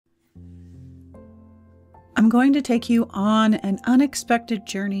I'm going to take you on an unexpected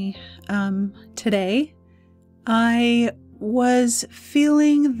journey today. I was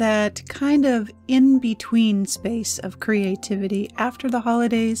feeling that kind of in-between space of creativity after the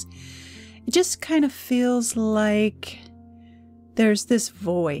holidays. It just kind of feels like there's this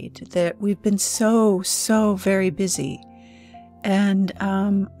void that we've been so very busy. And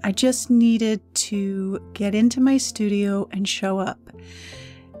I just needed to get into my studio and show up.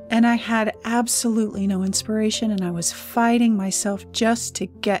 And I had absolutely no inspiration, and I was fighting myself just to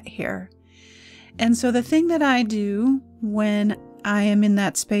get here. And so the thing that I do when I am in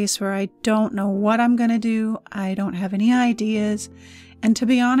that space where I don't know what I'm going to do, I don't have any ideas, and to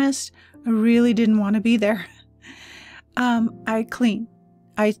be honest, I really didn't want to be there. I clean.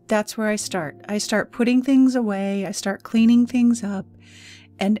 That's where I start. I start putting things away. I start cleaning things up.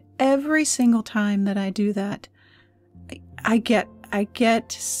 And every single time that I do that, I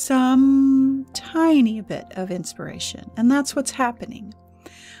get some tiny bit of inspiration. And that's what's happening.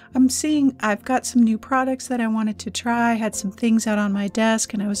 I've got some new products that I wanted to try. I had some things out on my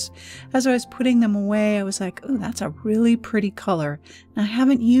desk, and as I was putting them away, I was like, oh, that's a really pretty color. And I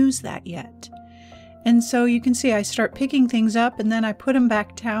haven't used that yet. And so you can see I start picking things up, and then I put them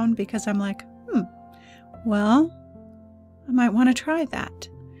back down because I'm like, well, I might want to try that.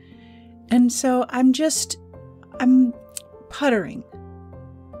 And so I'm puttering.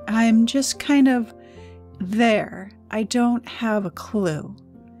 I'm just kind of there. I don't have a clue.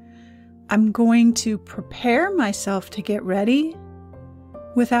 I'm going to prepare myself to get ready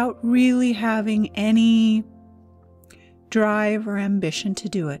without really having any drive or ambition to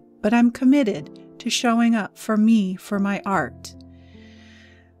do it. But I'm committed to showing up for me, for my art.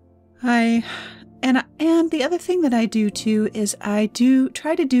 And the other thing that I do too is I do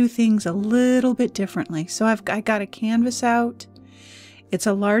try to do things a little bit differently. So I got a canvas out. It's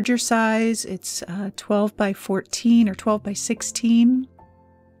a larger size. It's 12 by 14 or 12 by 16.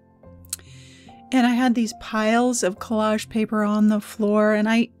 And I had these piles of collage paper on the floor, and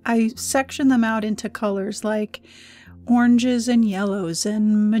I sectioned them out into colors like oranges and yellows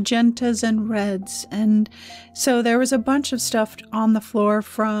and magentas and reds. And so there was a bunch of stuff on the floor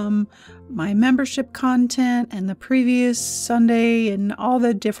from my membership content and the previous Sunday and all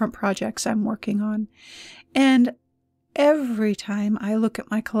the different projects I'm working on. And every time I look at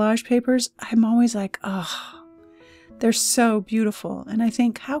my collage papers, I'm always like, oh, they're so beautiful. And I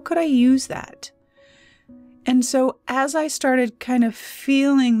think, how could I use that? And so as I started kind of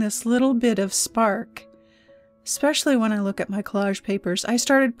feeling this little bit of spark, especially when I look at my collage papers, I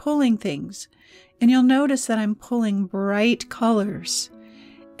started pulling things. And you'll notice that I'm pulling bright colors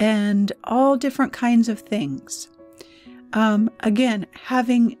and all different kinds of things. Again,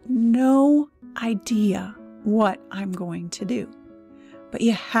 having no idea what I'm going to do. But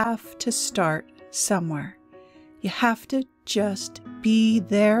you have to start somewhere. You have to just be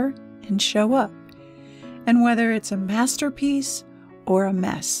there and show up. And whether it's a masterpiece or a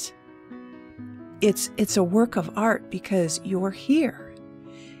mess, it's a work of art because you're here.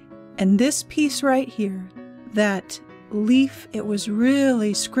 And this piece right here, that leaf, it was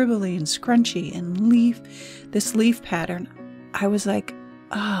really scribbly and scrunchy and this leaf pattern, I was like,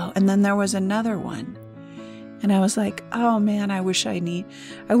 oh, and then there was another one. And I was like, oh man, I wish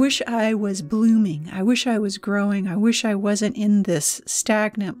I was blooming. I wish I was growing. I wish I wasn't in this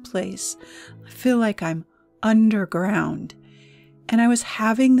stagnant place. I feel like I'm underground. And I was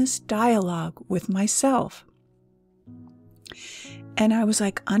having this dialogue with myself. And I was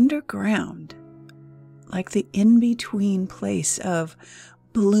like, underground, like the in-between place of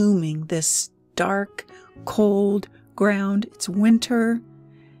blooming, this dark, cold ground. It's winter.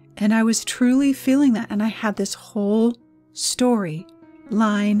 And I was truly feeling that. And I had this whole story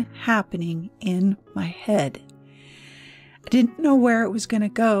line happening in my head. I didn't know where it was going to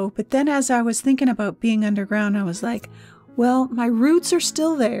go. But then as I was thinking about being underground, I was like, well, my roots are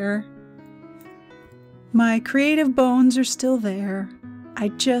still there. My creative bones are still there.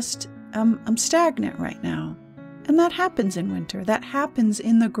 I'm stagnant right now. And that happens in winter. That happens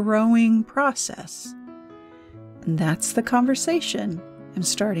in the growing process. And that's the conversation I'm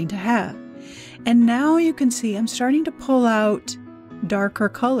starting to have. And now you can see I'm starting to pull out darker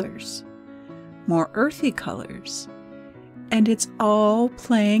colors, more earthy colors. And it's all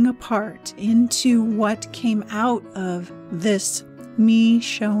playing a part into what came out of this me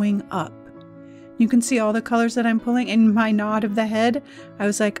showing up. You can see all the colors that I'm pulling. In my nod of the head, I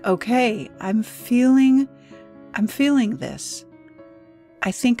was like, okay, I'm feeling this.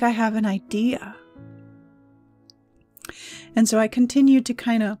 I think I have an idea. And so I continued to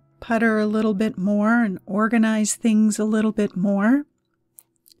kind of putter a little bit more and organize things a little bit more.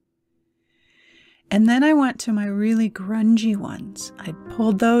 And then I went to my really grungy ones. I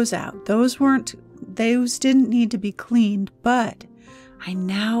pulled those out. Those didn't need to be cleaned, but I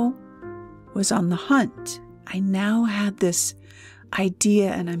now was on the hunt. I now had this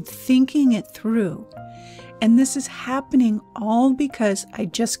idea and I'm thinking it through. And this is happening all because I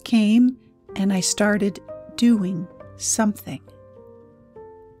just came and I started doing something.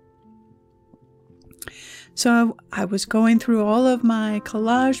 So I was going through all of my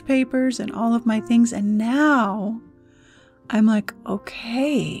collage papers and all of my things, and now I'm like,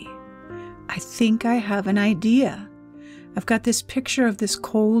 okay, I think I have an idea. I've got this picture of this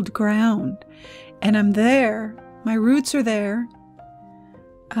cold ground, and I'm there. My roots are there,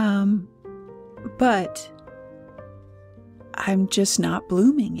 but I'm just not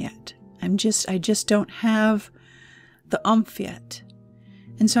blooming yet. I just don't have the oomph yet.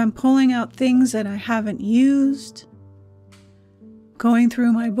 And so I'm pulling out things that I haven't used, going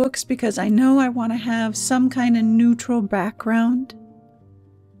through my books because I know I want to have some kind of neutral background.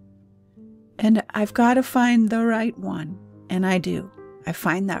 And I've got to find the right one. And I do. I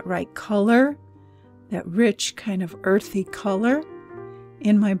find that right color, that rich kind of earthy color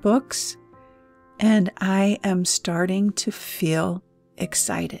in my books. And I am starting to feel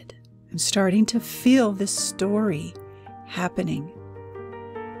excited. I'm starting to feel this story happening.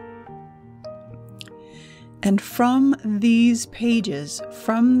 And from these pages,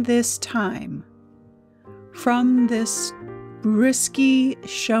 from this time, from this risky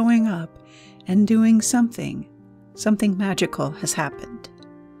showing up and doing something magical has happened.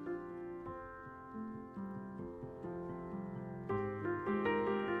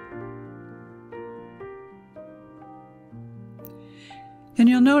 And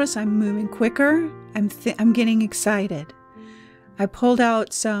you'll notice I'm moving quicker. I'm getting excited. I pulled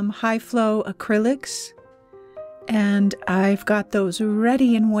out some high flow acrylics, and I've got those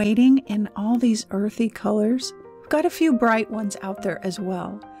ready and waiting in all these earthy colors. I've got a few bright ones out there as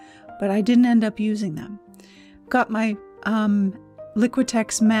well, but I didn't end up using them. I've got my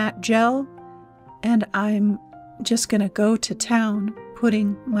Liquitex matte gel, and I'm just going to go to town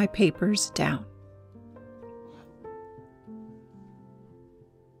putting my papers down.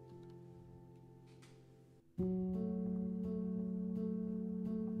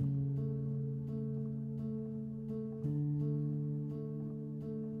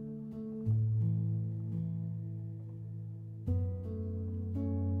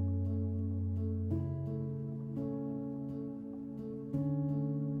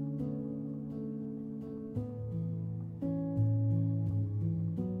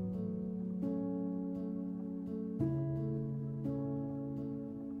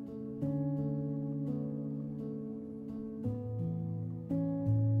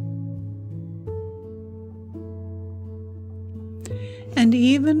 And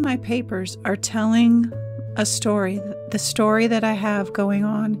even my papers are telling a story, the story that I have going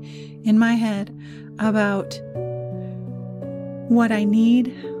on in my head about what I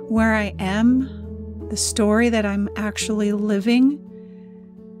need, where I am, the story that I'm actually living.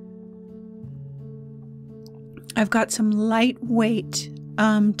 I've got some lightweight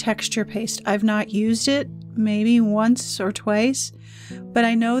texture paste. I've not used it, maybe once or twice, but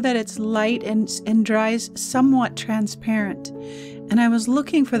I know that it's light and dries somewhat transparent. And I was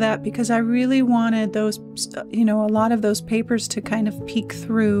looking for that because I really wanted those, a lot of those papers to kind of peek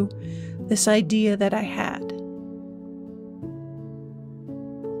through this idea that I had.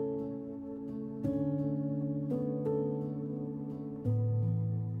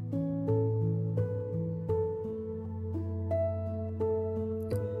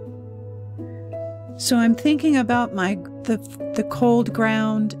 So I'm thinking about the cold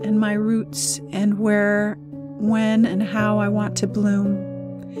ground and my roots and where, when, and how I want to bloom.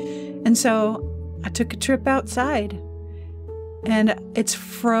 And so I took a trip outside and it's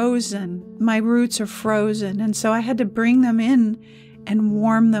frozen. My roots are frozen. And so I had to bring them in and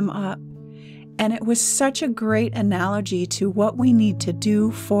warm them up. And it was such a great analogy to what we need to do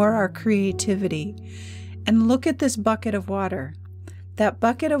for our creativity. And look at this bucket of water. That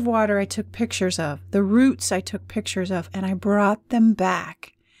bucket of water I took pictures of. The roots I took pictures of, and I brought them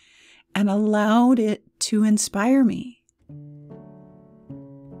back and allowed it to inspire me.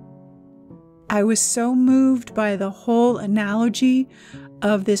 I was so moved by the whole analogy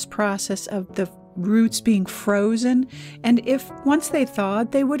of this process of the roots being frozen, and if once they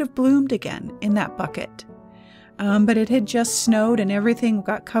thawed, they would have bloomed again in that bucket. But it had just snowed and everything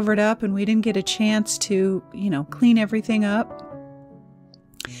got covered up and we didn't get a chance to, clean everything up.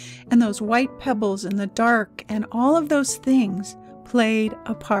 And those white pebbles in the dark and all of those things played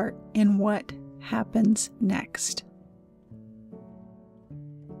a part in what happens next.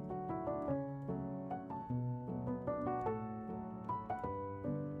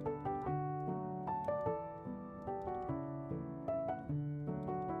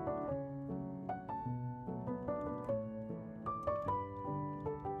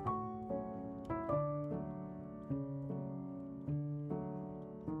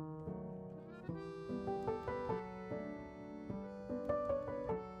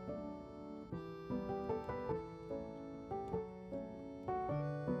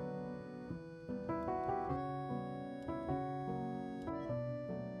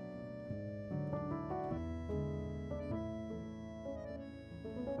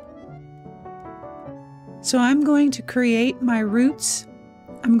 So I'm going to create my roots.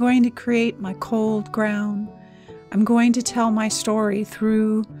 I'm going to create my cold ground. I'm going to tell my story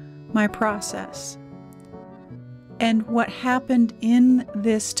through my process. And what happened in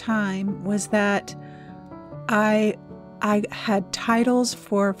this time was that I had titles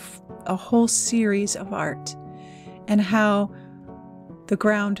for a whole series of art, and how the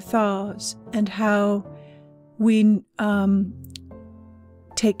ground thaws, and how we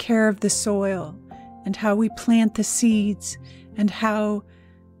take care of the soil, and how we plant the seeds, and how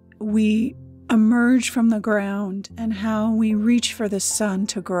we emerge from the ground, and how we reach for the sun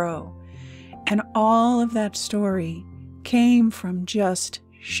to grow. And all of that story came from just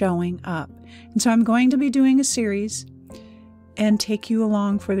showing up. And so I'm going to be doing a series and take you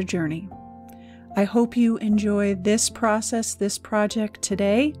along for the journey. I hope you enjoy this process, this project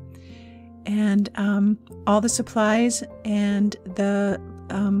today, and all the supplies and the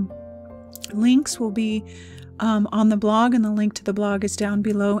links will be on the blog, and the link to the blog is down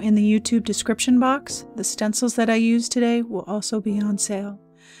below in the YouTube description box. The stencils that I used today will also be on sale.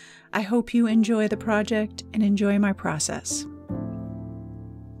 I hope you enjoy the project and enjoy my process.